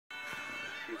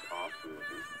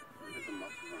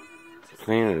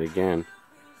Playing it again.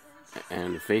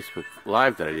 And the Facebook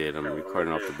Live that I did, I'm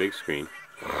recording off the big screen.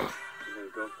 Go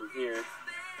from here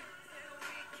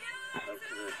up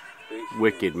to the big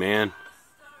Wicked, man.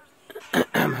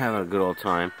 I'm having a good old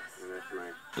time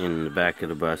in the back of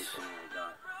the bus.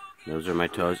 Those are my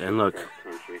toes. And look,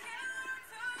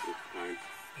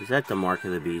 is that the mark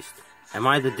of the beast? Am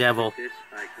I the devil?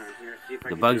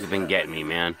 The bugs have been getting me,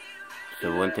 man.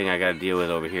 So one thing I gotta deal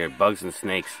with over here, bugs and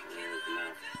snakes.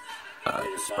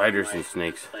 Spiders and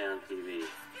snakes.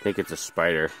 I think it's a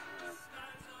spider.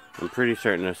 I'm pretty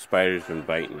certain a spider's been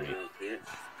biting me.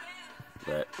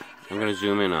 But I'm gonna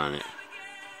zoom in on it.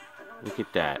 Look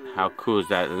at that. How cool is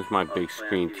that? There's my big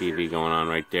screen TV going on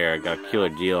right there. I got a killer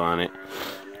deal on it.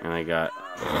 And I got...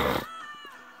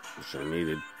 which I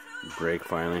needed a break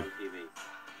finally.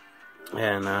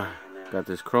 And got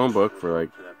this Chromebook for like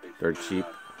dirt cheap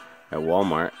at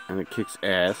Walmart. And it kicks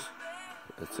ass.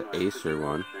 It's an Acer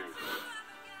one.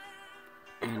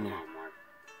 And did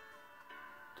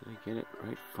I get it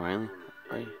right finally?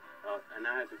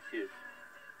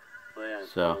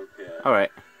 So,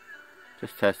 alright.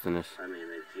 Just testing this.